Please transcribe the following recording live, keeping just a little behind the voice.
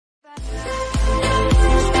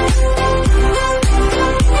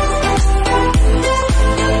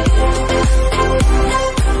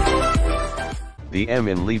The M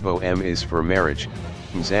in Lebo M is for marriage.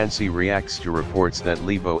 Mzansi reacts to reports that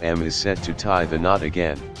Lebo M is set to tie the knot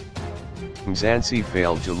again. Mzansi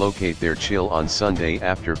failed to locate their chill on Sunday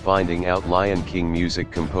after finding out Lion King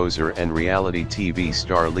music composer and reality TV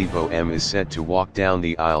star Lebo M is set to walk down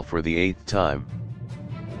the aisle for the 8th time.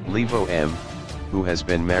 Lebo M, who has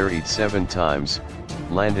been married 7 times,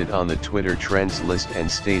 landed on the Twitter trends list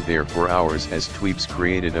and stayed there for hours as tweets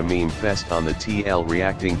created a meme fest on the TL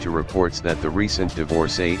reacting to reports that the recent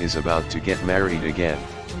divorcee is about to get married again.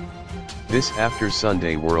 This after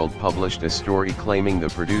Sunday World published a story claiming the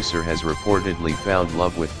producer has reportedly found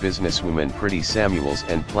love with businesswoman Pretty Samuels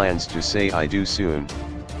and plans to say I do soon.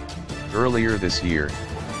 Earlier this year,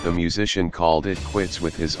 the musician called it quits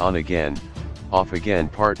with his on-again, off-again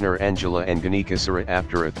partner Angela Nganikasara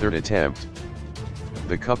after a 3rd attempt.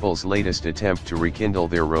 The couple's latest attempt to rekindle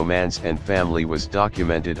their romance and family was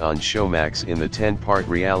documented on Showmax in the 10-part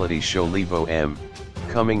reality show Lebo M,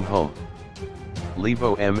 Coming Home.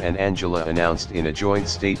 Lebo M and Angela announced in a joint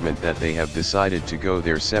statement that they have decided to go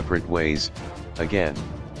their separate ways, again.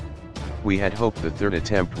 We had hoped the 3rd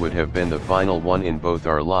attempt would have been the final one in both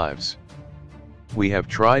our lives. We have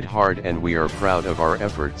tried hard and we are proud of our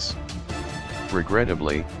efforts.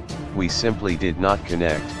 Regrettably, we simply did not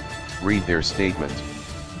connect, read their statement.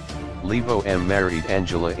 Lebo M married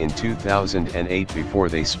Angela in 2008 before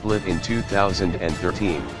they split in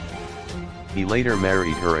 2013. He later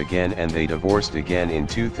married her again and they divorced again in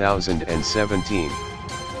 2017.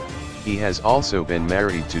 He has also been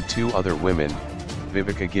married to 2 other women,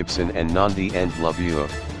 Viveka Gibson and Nandi Ndlubula.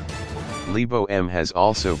 Lebo M has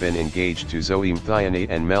also been engaged to Zoe Mthianate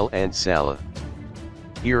and Mel Ant Salah.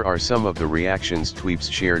 Here are some of the reactions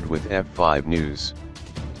tweets shared with F5 News.